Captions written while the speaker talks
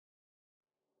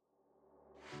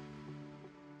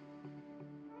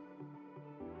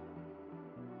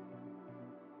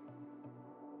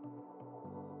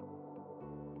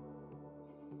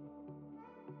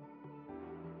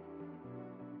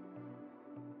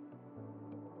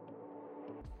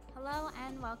Hello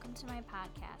and welcome to my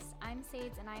podcast. I'm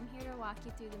Sades and I'm here to walk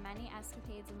you through the many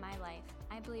escapades of my life.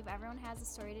 I believe everyone has a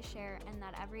story to share and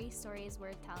that every story is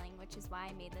worth telling, which is why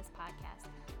I made this podcast.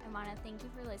 I want to thank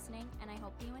you for listening and I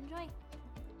hope you enjoy.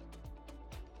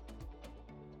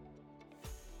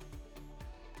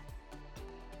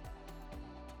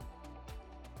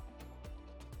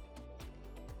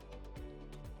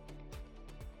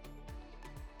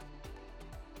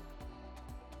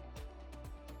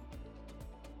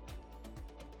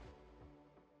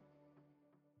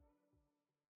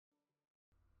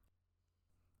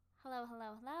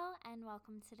 Hello, and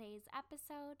welcome to today's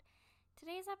episode.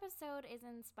 Today's episode is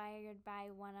inspired by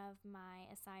one of my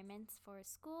assignments for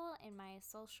school in my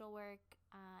social work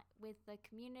with the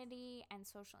community and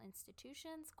social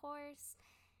institutions course.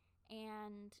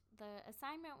 And the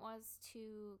assignment was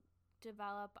to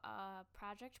develop a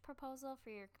project proposal for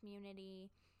your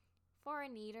community for a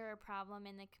need or a problem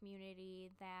in the community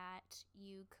that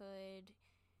you could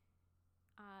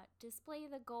display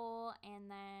the goal and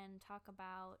then talk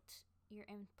about your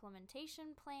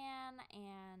implementation plan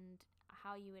and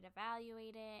how you would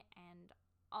evaluate it and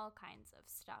all kinds of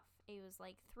stuff. It was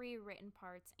like 3 written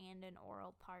parts and an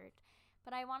oral part.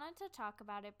 But I wanted to talk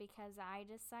about it because I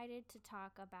decided to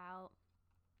talk about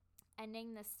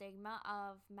ending the stigma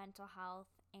of mental health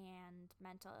and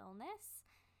mental illness.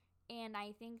 And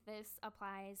I think this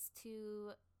applies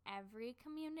to every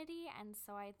community, and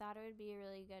so I thought it would be a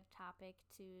really good topic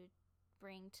to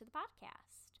bring to the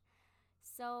podcast.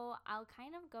 So I'll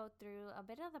kind of go through a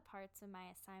bit of the parts of my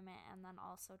assignment and then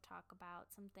also talk about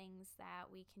some things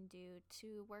that we can do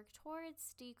to work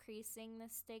towards decreasing the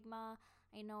stigma.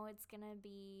 I know it's going to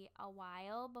be a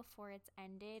while before it's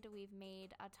ended. We've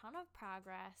made a ton of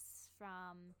progress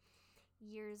from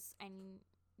years and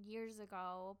years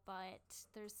ago, but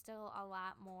there's still a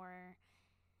lot more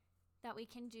that we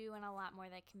can do and a lot more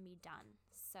that can be done.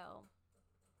 So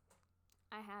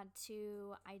I had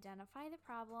to identify the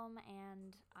problem,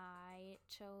 and I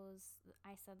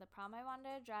said the problem I wanted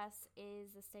to address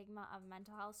is the stigma of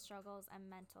mental health struggles and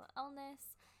mental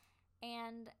illness.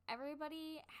 And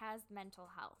everybody has mental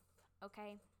health,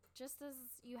 okay? Just as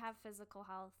you have physical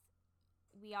health,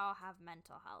 we all have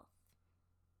mental health.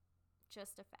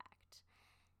 Just a fact.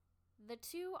 The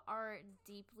two are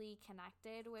deeply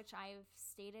connected, which I've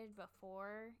stated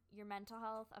before. Your mental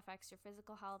health affects your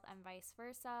physical health and vice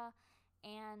versa.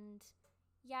 And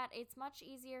yet it's much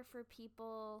easier for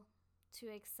people to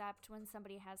accept when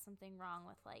somebody has something wrong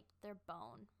with like their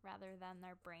bone rather than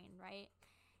their brain, right?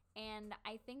 And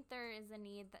I think there is a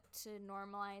need to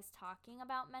normalize talking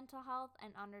about mental health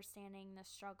and understanding the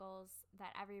struggles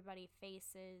that everybody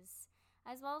faces,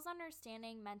 as well as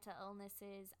understanding mental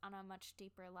illnesses on a much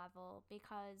deeper level,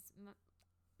 because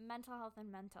mental health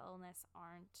and mental illness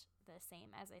aren't the same.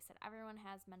 As I said, everyone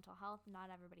has mental health. Not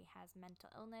everybody has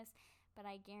mental illness, but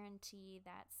I guarantee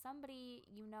that somebody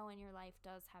you know in your life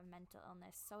does have mental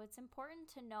illness. So it's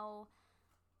important to know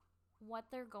what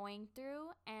they're going through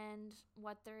and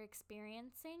what they're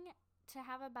experiencing to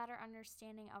have a better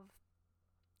understanding of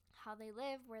how they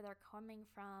live, where they're coming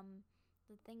from,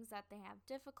 the things that they have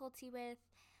difficulty with,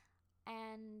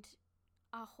 and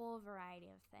a whole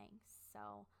variety of things.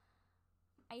 So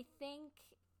I think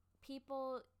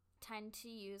people tend to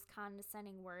use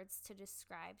condescending words to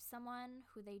describe someone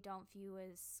who they don't view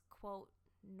as, quote,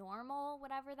 normal,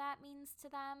 whatever that means to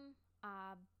them.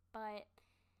 But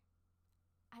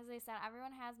as I said,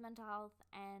 everyone has mental health,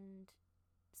 and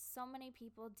so many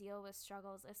people deal with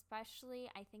struggles, especially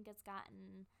I think it's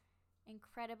gotten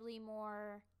incredibly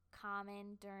more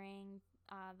common during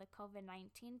the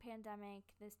COVID-19 pandemic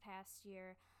this past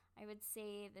year. I would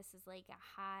say this is like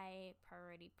a high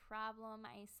priority problem,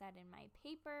 I said in my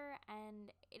paper,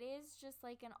 and it is just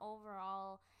like an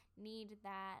overall need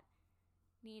that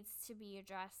needs to be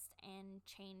addressed and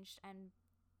changed and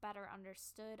better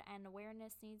understood, and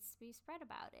awareness needs to be spread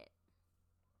about it.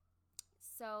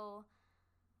 So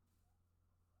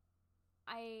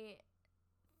I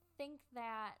think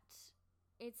that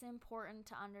it's important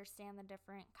to understand the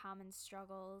different common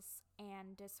struggles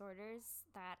and disorders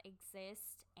that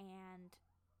exist and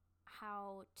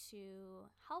how to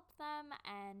help them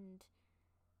and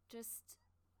just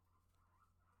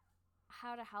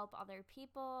how to help other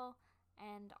people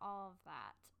and all of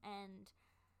that. And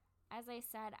as I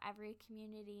said, every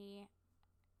community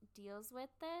deals with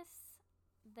this.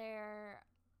 There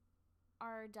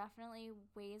are definitely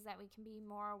ways that we can be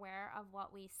more aware of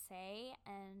what we say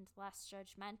and less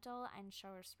judgmental and show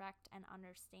respect and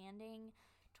understanding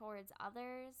towards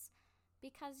others,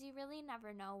 because you really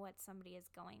never know what somebody is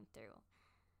going through.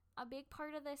 A big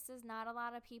part of this is not a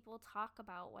lot of people talk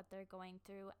about what they're going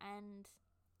through, and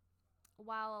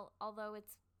although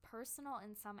it's personal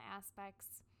in some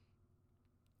aspects,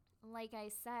 like I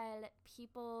said,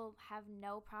 people have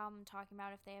no problem talking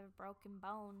about if they have a broken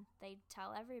bone. They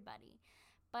tell everybody.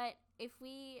 But if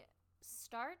we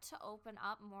start to open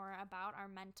up more about our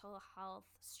mental health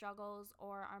struggles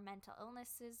or our mental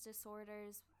illnesses,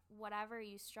 disorders, whatever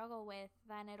you struggle with,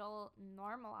 then it'll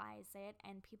normalize it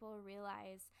and people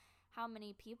realize how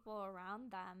many people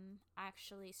around them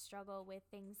actually struggle with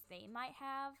things they might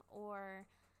have or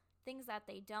things that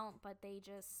they don't, but they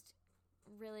just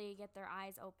really get their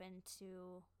eyes open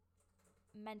to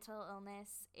mental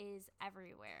illness is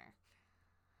everywhere.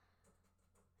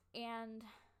 And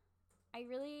I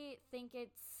really think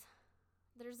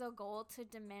there's a goal to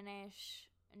diminish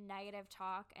negative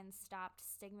talk and stop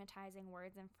stigmatizing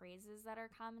words and phrases that are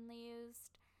commonly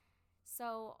used.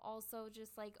 So also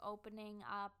just like opening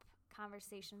up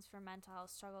conversations for mental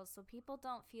health struggles so people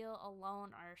don't feel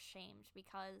alone or ashamed,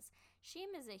 because shame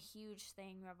is a huge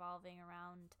thing revolving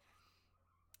around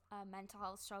mental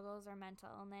health struggles or mental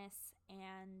illness,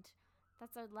 and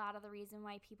that's a lot of the reason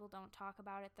why people don't talk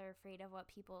about it. They're afraid of what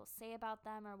people say about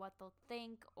them or what they'll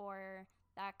think or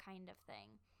that kind of thing.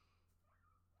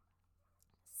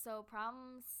 So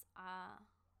problems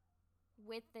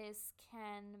with this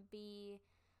can be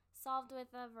solved with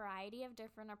a variety of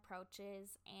different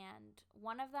approaches, and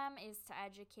one of them is to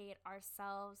educate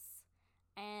ourselves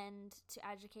and to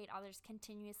educate others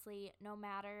continuously, no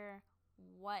matter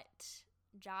what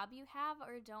job you have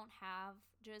or don't have.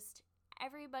 Just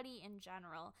everybody in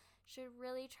general should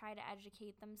really try to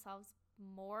educate themselves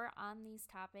more on these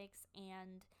topics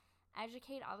and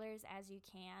educate others as you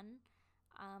can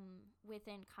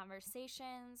within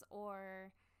conversations,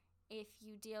 or if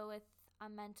you deal with a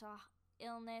mental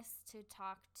illness, to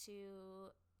talk to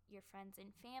your friends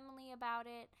and family about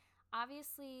it.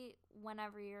 Obviously,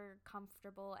 whenever you're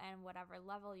comfortable and whatever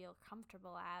level you're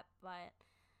comfortable at, but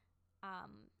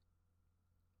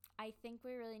I think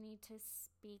we really need to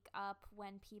speak up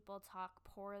when people talk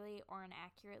poorly or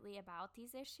inaccurately about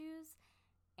these issues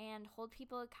and hold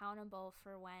people accountable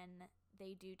for when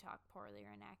they do talk poorly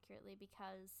or inaccurately,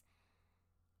 because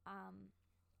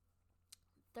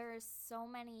there's so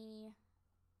many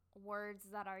words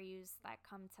that are used that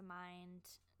come to mind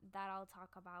that I'll talk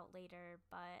about later,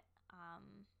 but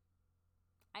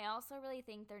I also really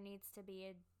think there needs to be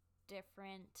a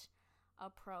different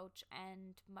approach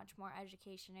and much more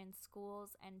education in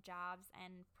schools and jobs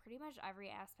and pretty much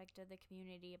every aspect of the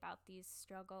community about these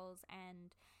struggles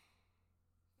and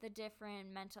the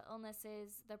different mental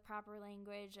illnesses, the proper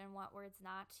language and what words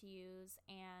not to use,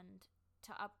 and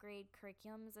to upgrade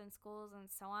curriculums in schools and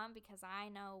so on, because I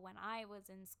know when I was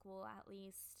in school, at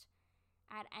least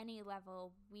at any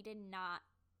level, we did not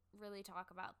really talk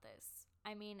about this.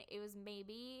 I mean, it was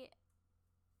maybe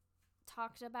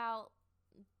talked about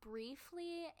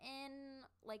briefly in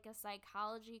like a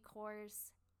psychology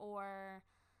course, or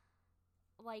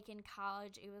like in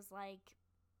college it was like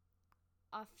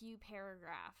a few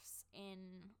paragraphs in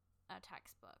a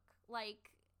textbook.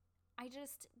 Like,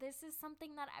 this is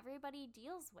something that everybody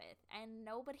deals with and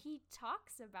nobody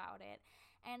talks about it,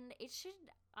 and it should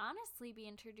honestly be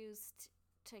introduced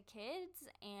to kids,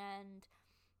 and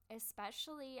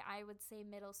especially I would say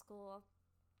middle school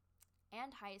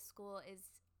and high school is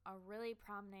a really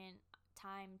prominent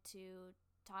time to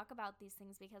talk about these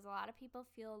things, because a lot of people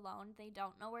feel alone. They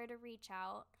don't know where to reach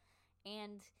out,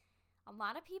 and a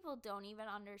lot of people don't even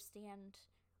understand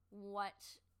what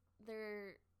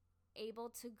they're able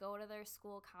to go to their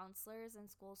school counselors and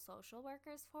school social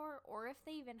workers for, or if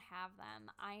they even have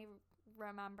them. I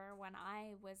remember when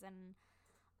I was in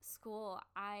school,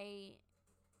 I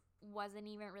wasn't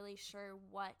even really sure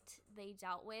what they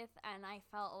dealt with, and I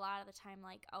felt a lot of the time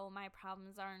like, oh, my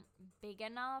problems aren't big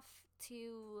enough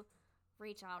to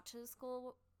reach out to the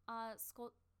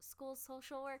school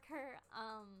social worker,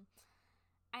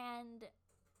 and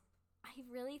I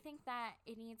really think that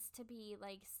it needs to be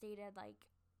like stated, like,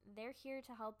 they're here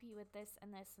to help you with this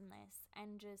and this and this,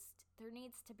 and just there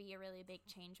needs to be a really big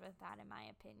change with that, in my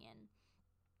opinion.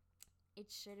 It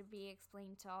should be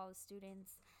explained to all the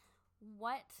students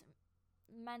what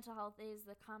mental health is,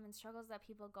 the common struggles that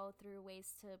people go through,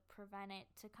 ways to prevent it,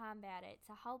 to combat it,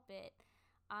 to help it,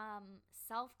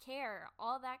 self-care,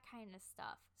 all that kind of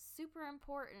stuff. Super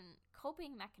important.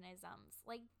 Coping mechanisms.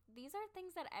 Like, these are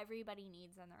things that everybody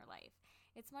needs in their life.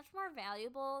 It's much more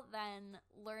valuable than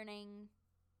learning,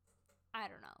 I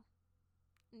don't know,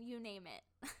 you name it.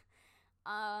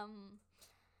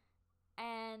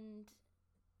 And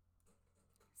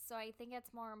so I think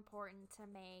it's more important to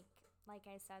make, like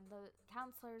I said, the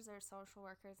counselors or social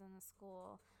workers in the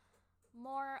school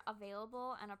more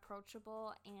available and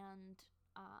approachable and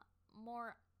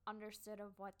more understood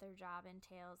of what their job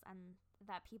entails and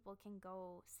that people can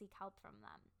go seek help from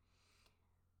them.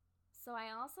 So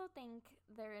I also think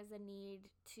there is a need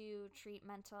to treat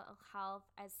mental health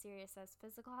as serious as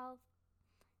physical health.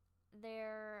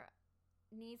 There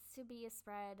needs to be a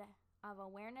spread of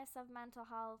awareness of mental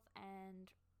health, and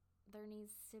there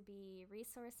needs to be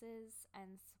resources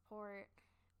and support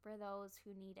for those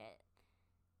who need it.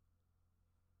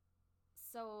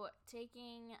 So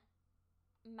taking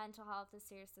mental health as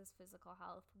serious as physical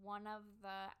health, one of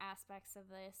the aspects of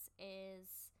this is,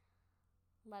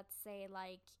 let's say,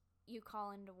 like, you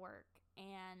call into work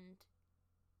and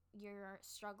you're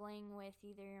struggling with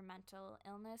either your mental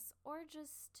illness or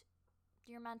just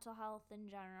your mental health in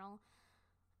general.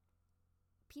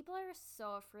 People are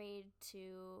so afraid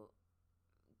to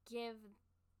give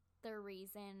the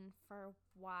reason for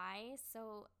why.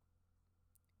 So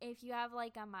if you have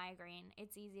like a migraine,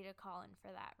 it's easy to call in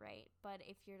for that, right? But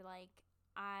if you're like,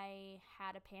 I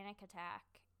had a panic attack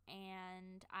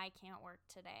and I can't work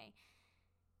today,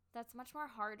 that's much more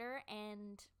harder,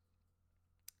 and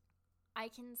I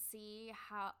can see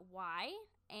why,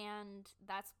 and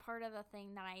that's part of the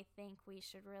thing that I think we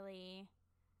should really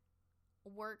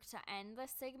work to end the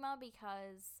stigma,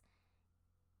 because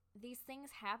these things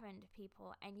happen to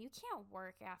people and you can't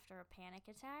work after a panic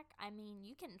attack. I mean,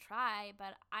 you can try,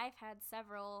 but I've had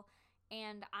several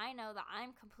and I know that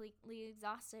I'm completely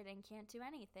exhausted and can't do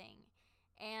anything,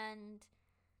 and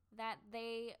that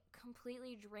they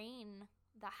completely drain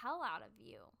the hell out of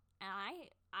you. And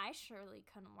I surely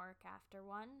couldn't work after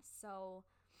one. So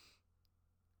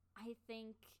I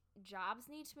think jobs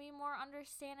need to be more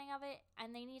understanding of it,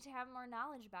 and they need to have more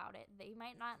knowledge about it. They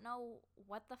might not know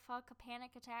what the fuck a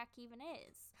panic attack even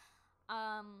is.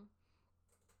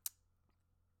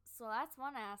 So that's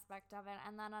one aspect of it.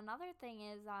 And then another thing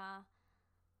is, I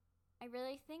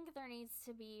really think there needs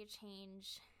to be a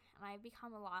change, and I've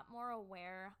become a lot more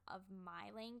aware of my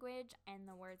language and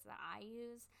the words that I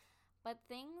use. But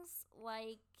things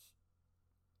like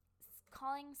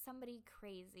calling somebody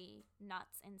crazy,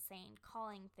 nuts, insane,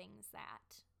 calling things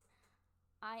that,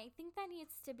 I think that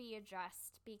needs to be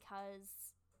addressed,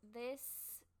 because this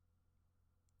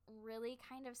really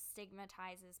kind of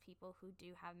stigmatizes people who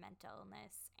do have mental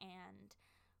illness and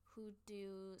who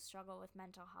do struggle with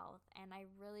mental health. And I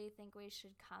really think we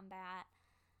should combat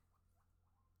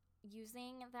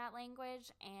using that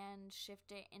language and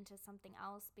shift it into something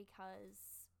else,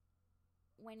 because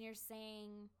when you're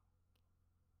saying,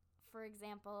 for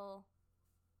example,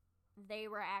 they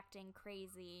were acting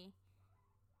crazy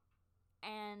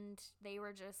and they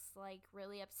were just like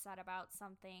really upset about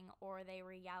something, or they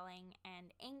were yelling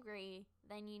and angry,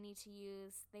 then you need to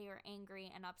use they were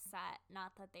angry and upset,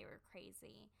 not that they were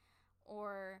crazy.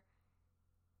 Or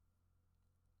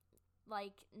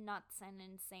like nuts and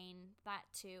insane, that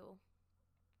too.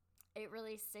 It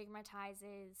really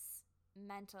stigmatizes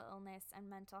mental illness and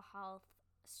mental health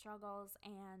struggles,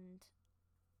 and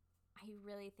I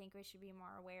really think we should be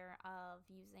more aware of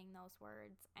using those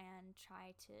words and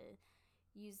try to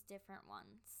use different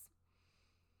ones.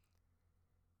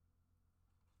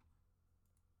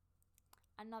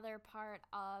 Another part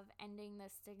of ending the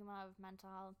stigma of mental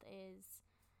health is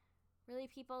really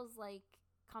people's like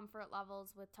comfort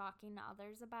levels with talking to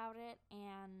others about it,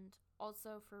 and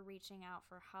also for reaching out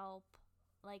for help.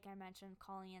 Like I mentioned,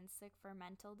 calling in sick for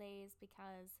mental days,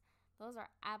 because those are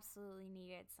absolutely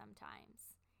needed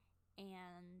sometimes.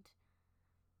 And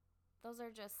those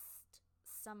are just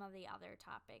some of the other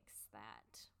topics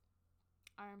that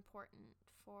are important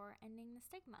for ending the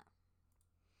stigma.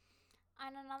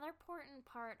 And another important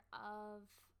part of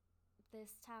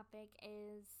this topic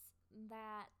is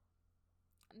that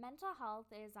mental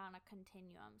health is on a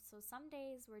continuum. So some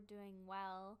days we're doing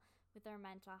well with our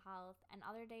mental health, and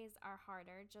other days are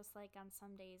harder, just like on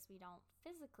some days we don't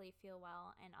physically feel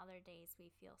well and other days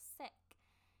we feel sick.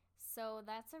 So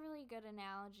that's a really good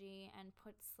analogy and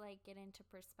puts like it into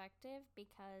perspective,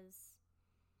 because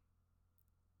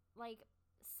like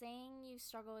saying you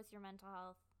struggle with your mental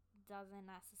health doesn't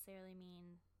necessarily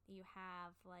mean you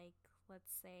have, like,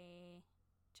 let's say,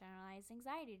 generalized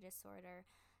anxiety disorder.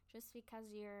 Just because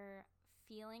you're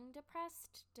feeling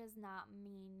depressed does not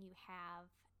mean you have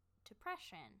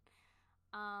depression.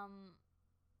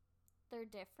 They're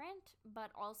different,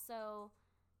 but also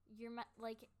your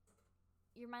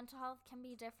mental health can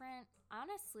be different,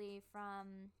 honestly,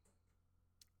 from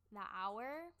the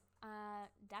hour,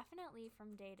 definitely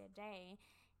from day to day.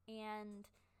 And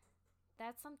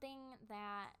that's something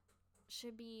that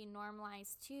should be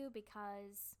normalized too,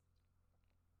 because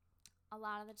a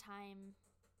lot of the time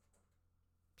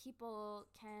people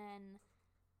can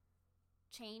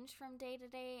change from day to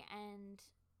day, and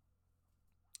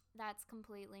that's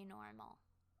completely normal.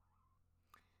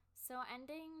 So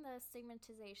ending the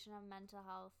stigmatization of mental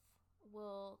health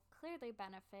will clearly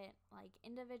benefit like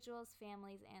individuals,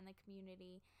 families, and the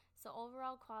community. So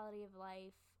overall quality of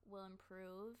life will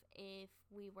improve if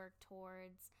we work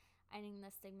towards ending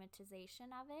the stigmatization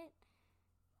of it.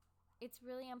 It's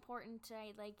really important to,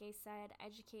 like I said,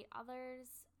 educate others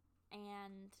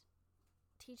and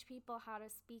teach people how to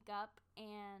speak up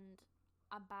and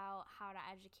about how to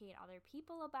educate other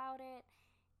people about it.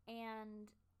 And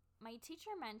my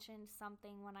teacher mentioned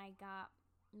something when I got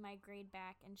my grade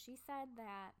back, and she said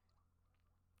that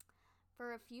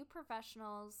for a few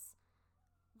professionals,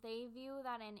 they view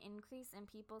that an increase in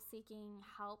people seeking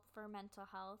help for mental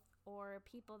health or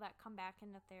people that come back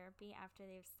into therapy after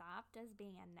they've stopped as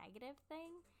being a negative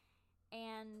thing.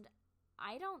 And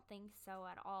I don't think so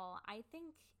at all. I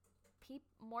think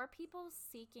more people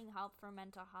seeking help for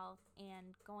mental health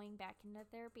and going back into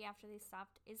therapy after they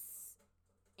stopped is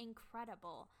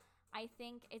incredible. I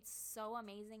think it's so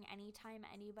amazing anytime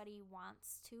anybody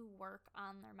wants to work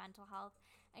on their mental health,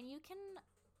 and you can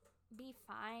be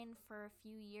fine for a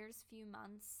few years, few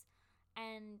months,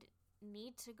 and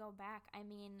need to go back. I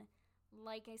mean,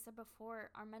 like I said before,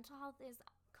 our mental health is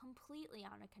completely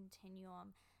on a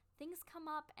continuum. Things come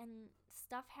up and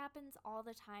stuff happens all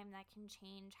the time that can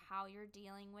change how you're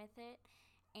dealing with it.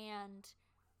 And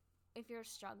if you're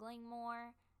struggling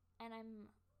more, and I'm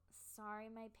sorry,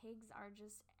 my pigs are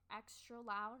just extra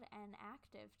loud and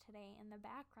active today in the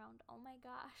background. Oh my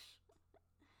gosh.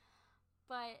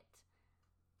 But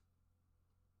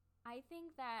I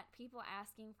think that people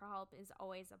asking for help is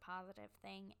always a positive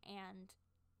thing, and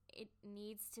it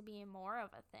needs to be more of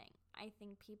a thing. I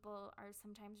think people are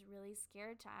sometimes really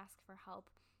scared to ask for help.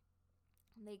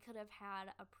 They could have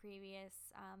had a previous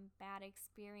bad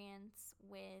experience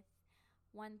with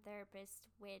one therapist,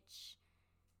 which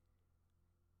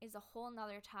is a whole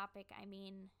nother topic. I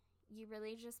mean, you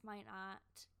really just might not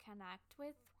connect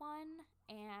with one,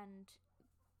 and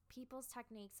people's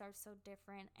techniques are so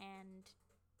different, and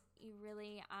you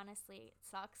really, honestly, it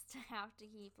sucks to have to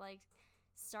keep like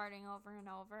starting over and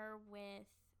over with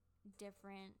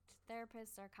different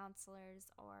therapists or counselors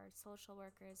or social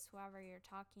workers, whoever you're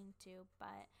talking to.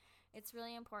 But it's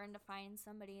really important to find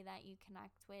somebody that you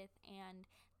connect with, and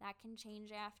that can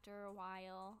change after a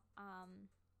while.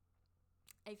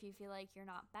 If you feel like you're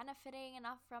not benefiting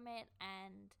enough from it,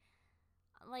 and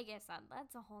like I said,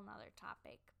 that's a whole nother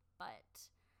topic. But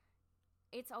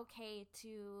it's okay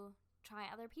to try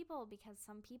other people, because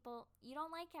some people, you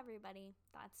don't like everybody.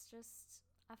 That's just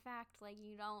a fact. Like,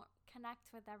 you don't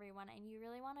connect with everyone, and you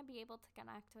really want to be able to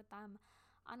connect with them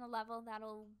on a level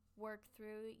that'll work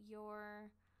through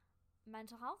your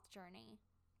mental health journey.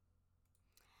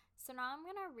 So now I'm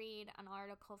going to read an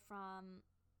article from,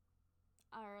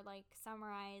 or like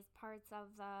summarize parts of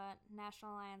the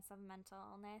National Alliance of Mental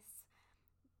Illness.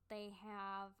 They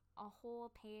have a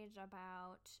whole page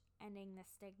about ending the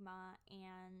stigma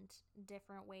and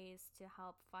different ways to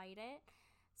help fight it.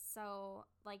 So,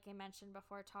 like I mentioned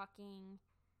before, talking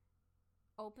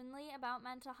openly about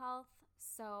mental health.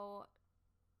 So,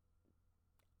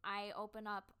 I open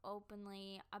up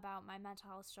openly about my mental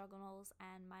health struggles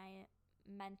and my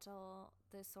mental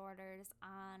disorders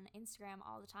on Instagram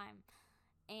all the time.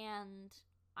 And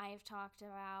I've talked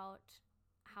about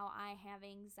how I have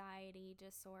anxiety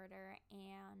disorder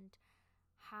and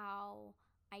how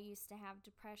I used to have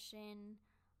depression.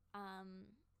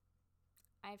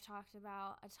 I've talked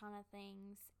about a ton of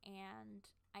things, and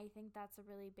I think that's a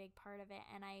really big part of it.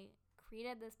 And I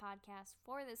created this podcast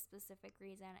for this specific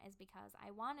reason, is because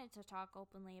I wanted to talk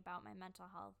openly about my mental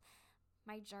health,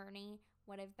 my journey,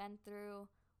 what I've been through,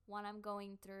 what I'm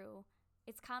going through.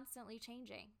 It's constantly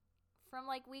changing. From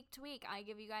like week to week, I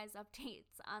give you guys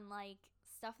updates on like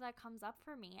stuff that comes up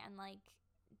for me, and like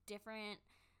different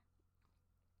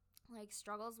like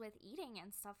struggles with eating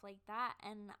and stuff like that.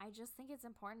 And I just think it's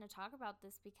important to talk about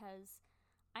this, because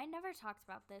I never talked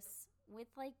about this with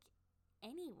like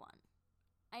anyone.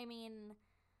 I mean,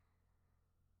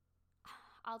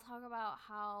 I'll talk about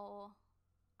how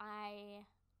I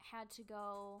had to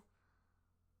go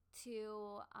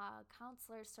to a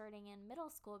counselor starting in middle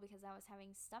school because I was having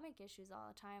stomach issues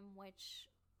all the time, which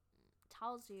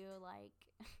tells you like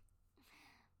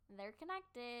they're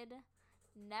connected.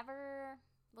 Never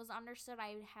was understood.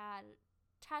 I had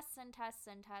tests and tests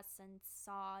and tests and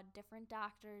saw different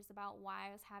doctors about why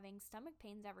I was having stomach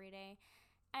pains every day.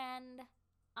 And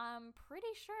I'm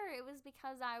pretty sure it was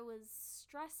because I was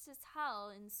stressed as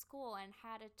hell in school and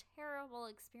had a terrible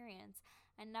experience.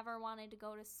 I never wanted to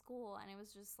go to school, and it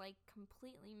was just like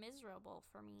completely miserable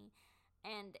for me.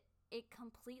 And it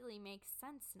completely makes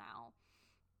sense now.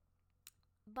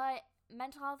 But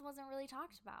mental health wasn't really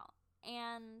talked about.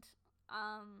 And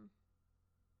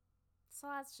so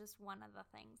that's just one of the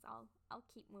things. I'll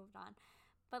keep moved on.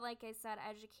 But like I said,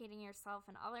 educating yourself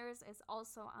and others is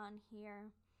also on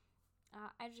here.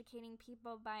 Educating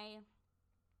people by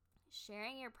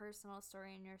sharing your personal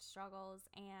story and your struggles.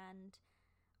 And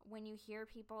when you hear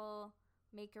people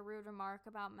make a rude remark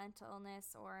about mental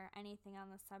illness or anything on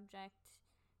the subject,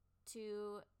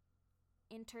 to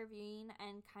intervene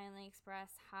and kindly express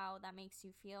how that makes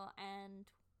you feel and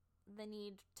the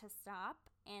need to stop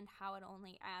and how it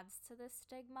only adds to the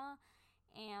stigma.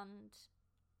 And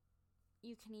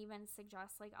you can even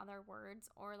suggest like other words,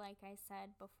 or like I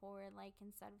said before, like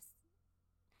instead of,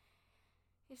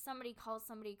 if somebody calls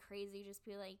somebody crazy, just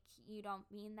be like, you don't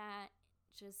mean that.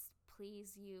 Just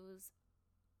please use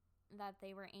that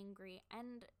they were angry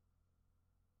and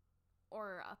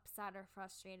or upset or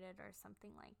frustrated or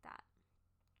something like that.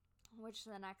 Which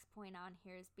the next point on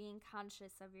here is being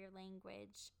conscious of your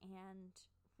language and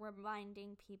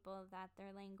reminding people that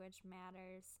their language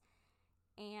matters.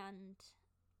 And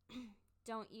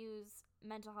don't use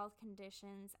mental health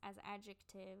conditions as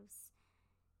adjectives.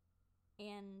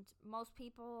 And most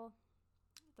people,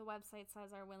 the website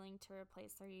says, are willing to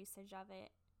replace their usage of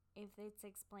it if it's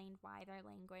explained why their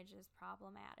language is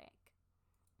problematic.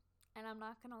 And I'm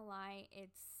not gonna lie,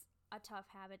 it's a tough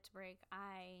habit to break.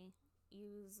 I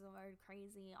use the word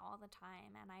crazy all the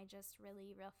time, and I just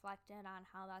really reflected on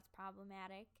how that's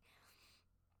problematic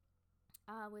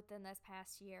within this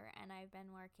past year, and I've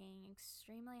been working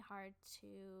extremely hard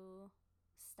to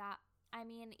stop. I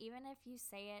mean, even if you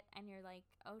say it and you're like,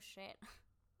 oh shit,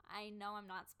 I know I'm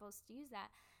not supposed to use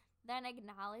that, then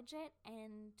acknowledge it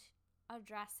and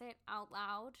address it out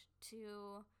loud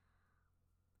to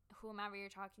whomever you're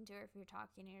talking to, or if you're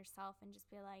talking to yourself, and just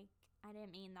be like, I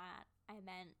didn't mean that. I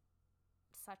meant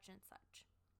such and such.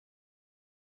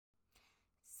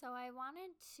 So I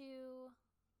wanted to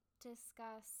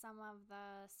discuss some of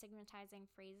the stigmatizing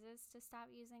phrases to stop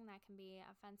using that can be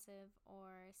offensive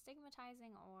or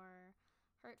stigmatizing or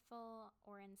hurtful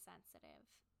or insensitive.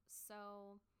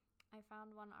 So I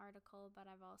found one article, but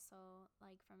I've also,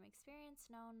 like, from experience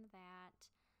known that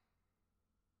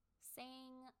saying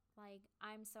like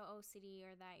I'm so OCD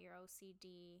or that you're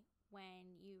OCD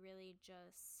when you really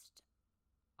just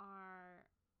are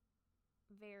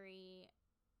very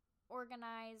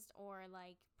organized or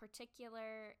like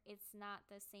particular, it's not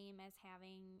the same as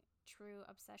having true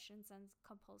obsessions and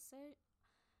compulsions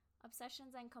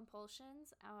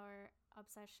or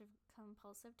obsessive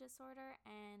compulsive disorder.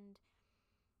 And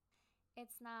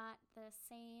it's not the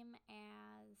same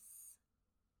as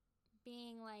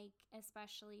being like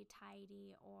especially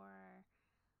tidy or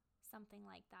something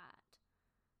like that.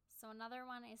 So another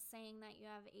one is saying that you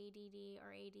have ADD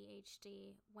or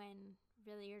ADHD when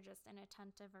really you're just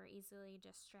inattentive or easily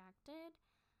distracted.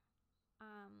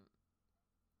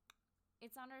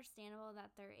 It's understandable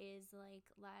that there is like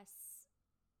less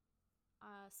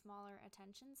smaller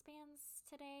attention spans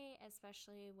today,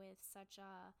 especially with such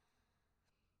a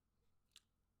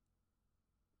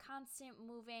constant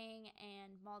moving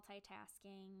and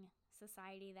multitasking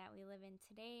society that we live in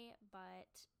today,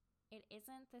 but it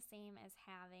isn't the same as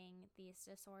having these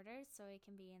disorders, so it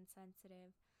can be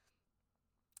insensitive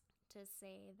to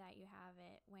say that you have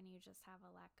it when you just have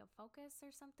a lack of focus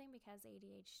or something, because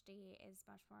ADHD is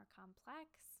much more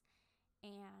complex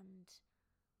and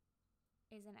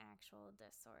is an actual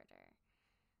disorder.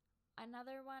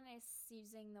 Another one is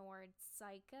using the word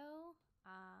psycho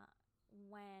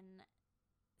when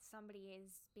somebody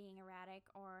is being erratic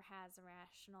or has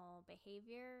irrational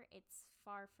behavior. It's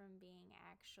far from being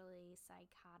actually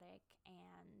psychotic,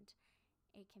 and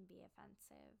it can be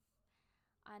offensive.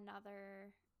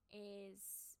 Another is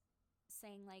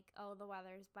saying like, oh, the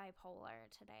weather's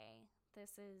bipolar today.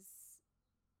 This is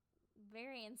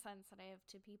very insensitive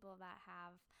to people that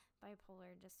have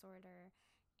bipolar disorder,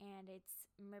 and it's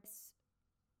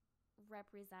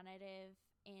misrepresentative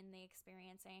in the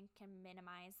experience and can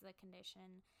minimize the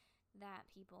condition that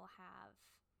people have.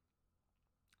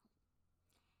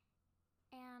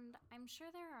 And I'm sure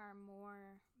there are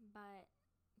more, but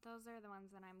those are the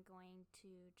ones that I'm going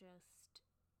to just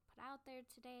put out there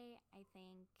today. I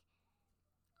think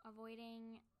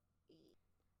avoiding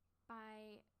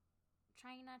by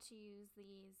trying not to use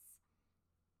these,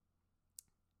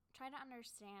 try to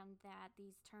understand that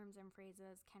these terms and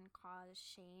phrases can cause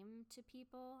shame to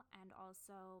people and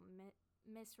also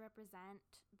misrepresent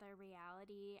the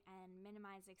reality and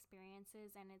minimize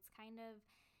experiences. And it's kind of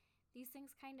these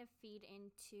things kind of feed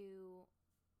into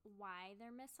why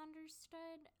they're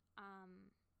misunderstood.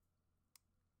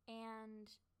 And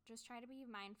just try to be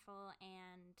mindful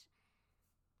and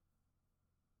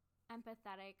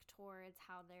empathetic towards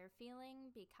how they're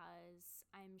feeling, because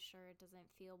I'm sure it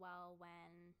doesn't feel well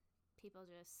when people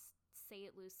just say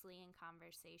it loosely in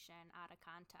conversation out of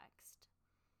context.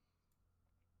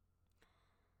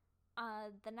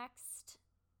 The next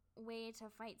way to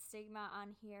fight stigma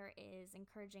on here is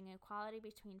encouraging equality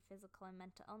between physical and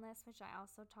mental illness, which I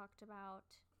also talked about.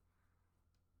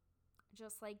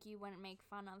 Just like you wouldn't make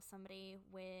fun of somebody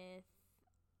with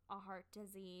a heart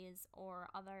disease or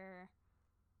other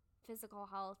physical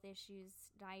health issues,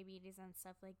 diabetes and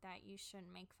stuff like that, you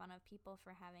shouldn't make fun of people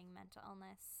for having mental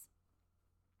illness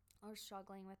or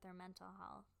struggling with their mental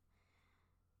health.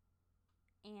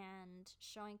 And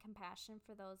showing compassion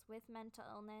for those with mental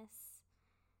illness.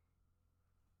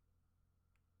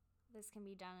 This can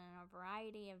be done in a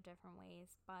variety of different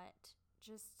ways, but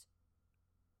just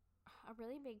a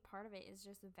really big part of it is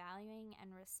just valuing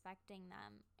and respecting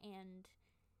them and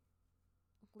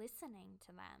listening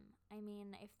to them. I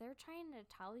mean, if they're trying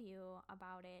to tell you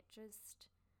about it, just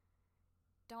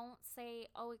don't say,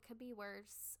 oh, it could be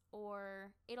worse,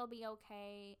 or it'll be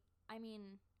okay. I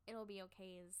mean, it'll be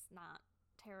okay is not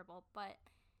terrible, but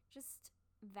just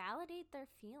validate their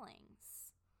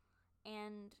feelings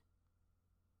and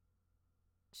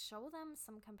show them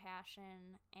some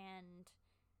compassion and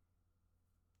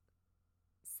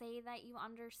say that you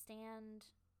understand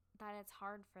that it's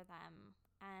hard for them,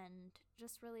 and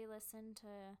just really listen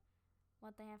to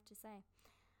what they have to say.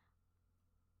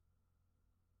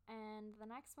 And the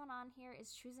next one on here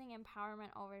is choosing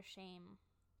empowerment over shame.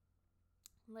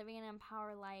 Living an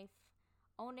empowered life,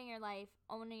 owning your life,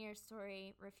 owning your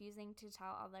story, refusing to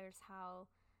tell others how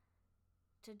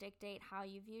to dictate how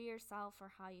you view yourself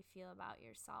or how you feel about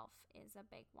yourself is a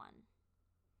big one.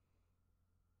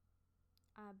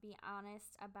 Be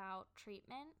honest about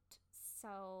treatment.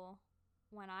 So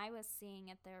when I was seeing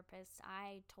a therapist,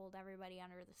 I told everybody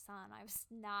under the sun. I was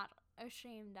not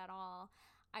ashamed at all.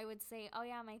 I would say, oh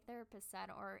yeah, my therapist said,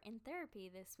 or in therapy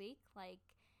this week. Like,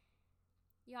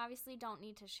 you obviously don't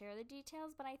need to share the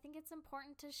details, but I think it's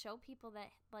important to show people that,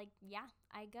 like, yeah,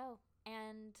 I go.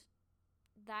 And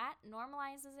that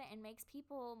normalizes it and makes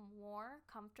people more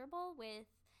comfortable with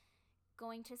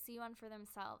going to see one for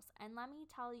themselves. And let me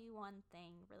tell you one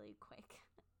thing really quick.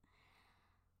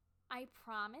 I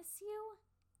promise you,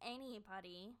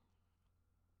 anybody,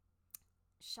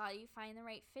 shall you find the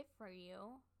right fit for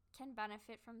you, can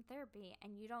benefit from therapy,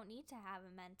 and you don't need to have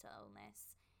a mental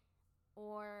illness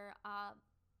or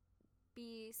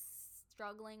be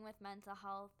struggling with mental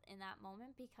health in that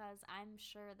moment, because I'm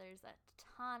sure there's a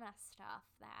ton of stuff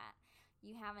that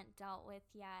you haven't dealt with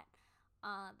yet.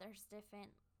 There's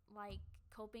different like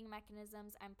coping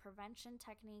mechanisms and prevention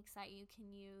techniques that you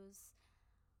can use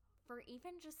for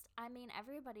even just, I mean,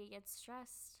 everybody gets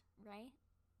stressed, right?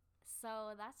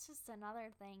 So that's just another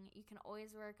thing. You can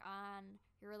always work on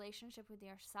your relationship with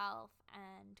yourself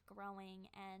and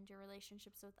growing, and your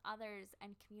relationships with others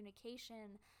and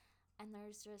communication. And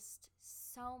there's just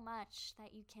so much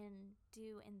that you can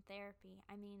do in therapy.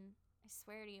 I mean, I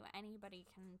swear to you, anybody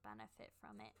can benefit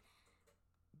from it.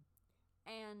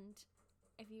 And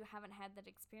if you haven't had that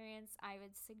experience, I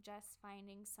would suggest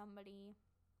finding somebody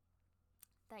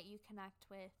that you connect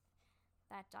with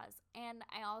that does. And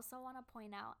I also want to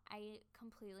point out, I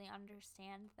completely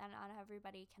understand that not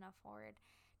everybody can afford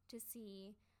to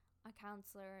see a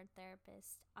counselor or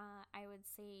therapist. I would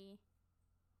say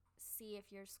see if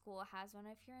your school has one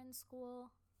if you're in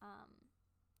school.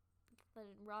 The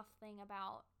rough thing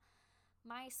about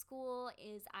my school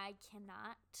is I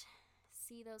cannot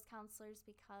see those counselors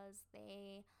because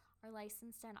they are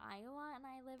licensed in Iowa and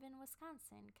I live in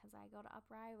Wisconsin because I go to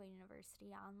Upper Iowa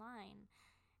University online.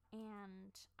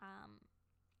 And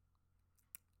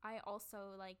I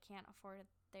also can't afford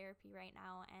therapy right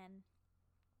now, and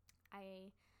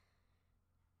I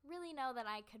really know that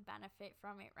I could benefit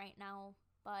from it right now,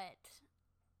 but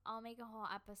I'll make a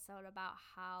whole episode about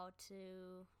how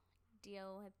to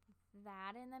deal with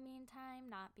that in the meantime,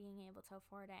 not being able to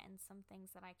afford it, and some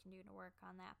things that I can do to work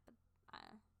on that. But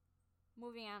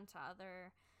moving on to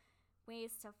other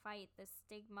ways to fight the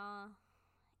stigma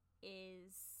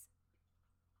is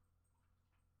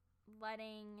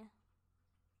letting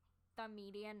the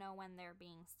media know when they're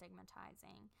being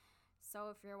stigmatizing. So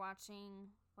if you're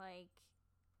watching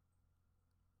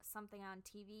something on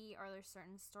TV, or there's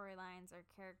certain storylines or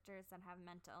characters that have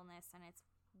mental illness and it's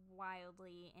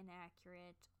wildly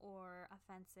inaccurate or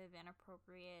offensive,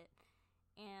 inappropriate,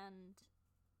 and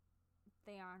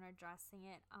they aren't addressing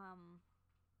it,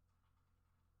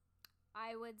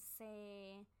 I would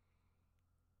say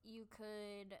you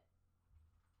could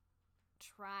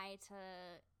try to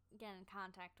get in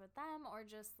contact with them, or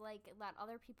just like let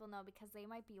other people know, because they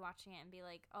might be watching it and be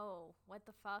like, oh, what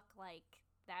the fuck, like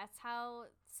that's how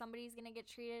somebody's gonna get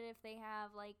treated if they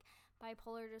have like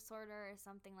bipolar disorder or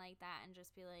something like that, and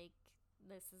just be like,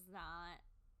 this is not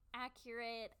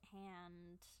accurate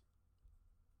and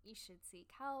you should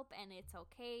seek help, and it's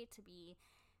okay to be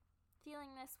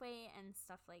feeling this way and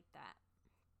stuff like that.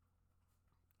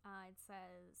 It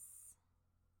says,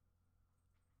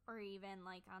 or even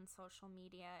like on social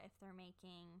media, if they're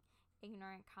making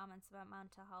ignorant comments about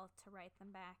mental health, to write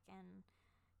them back and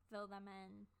fill them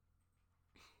in.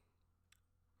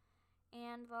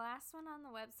 And the last one on the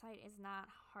website is not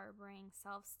harboring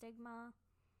self-stigma.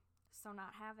 So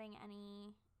not having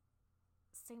any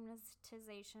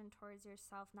stigmatization towards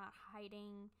yourself, not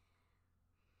hiding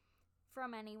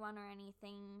from anyone or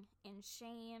anything in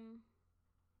shame.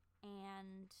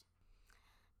 And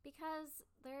because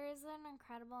there is an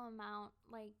incredible amount,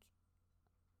 like,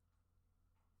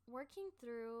 working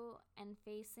through and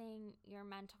facing your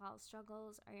mental health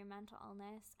struggles or your mental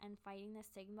illness and fighting the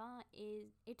stigma,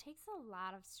 it takes a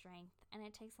lot of strength, and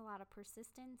it takes a lot of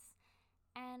persistence,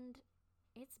 and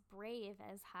it's brave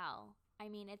as hell. I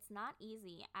mean, it's not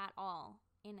easy at all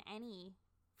in any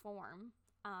form.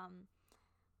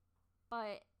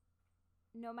 But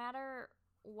no matter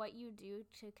what you do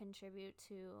to contribute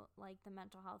to like the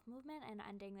mental health movement and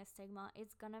ending the stigma,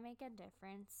 it's gonna make a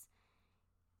difference.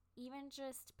 Even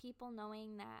just people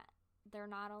knowing that they're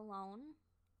not alone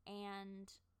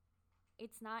and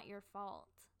it's not your fault.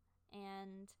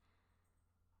 And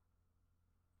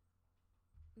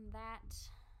that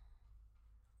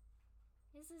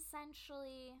is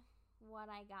essentially what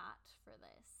I got for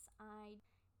this.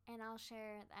 I'll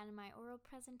share at the end of my oral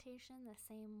presentation the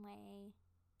same way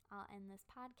I'll end this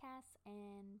podcast.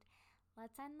 And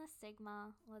let's end the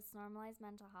stigma, let's normalize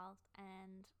mental health,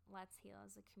 and let's heal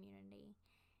as a community.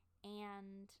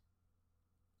 And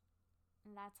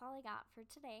that's all I got for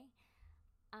today.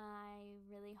 I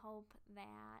really hope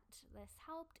that this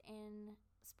helped in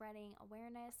spreading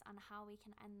awareness on how we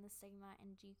can end the stigma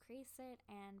and decrease it,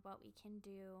 and what we can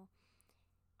do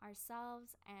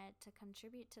ourselves and to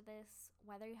contribute to this.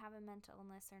 Whether you have a mental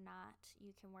illness or not,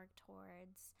 you can work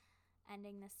towards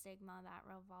ending the stigma that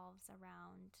revolves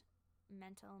around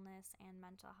mental illness and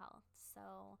mental health.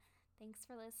 So thanks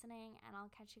for listening, and I'll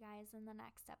catch you guys in the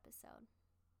next episode.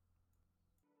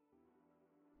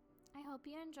 I hope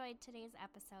you enjoyed today's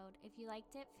episode. If you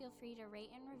liked it, feel free to rate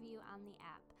and review on the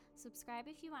app. Subscribe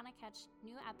if you want to catch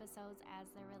new episodes as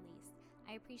they're released.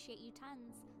 I appreciate you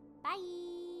tons.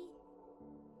 Bye!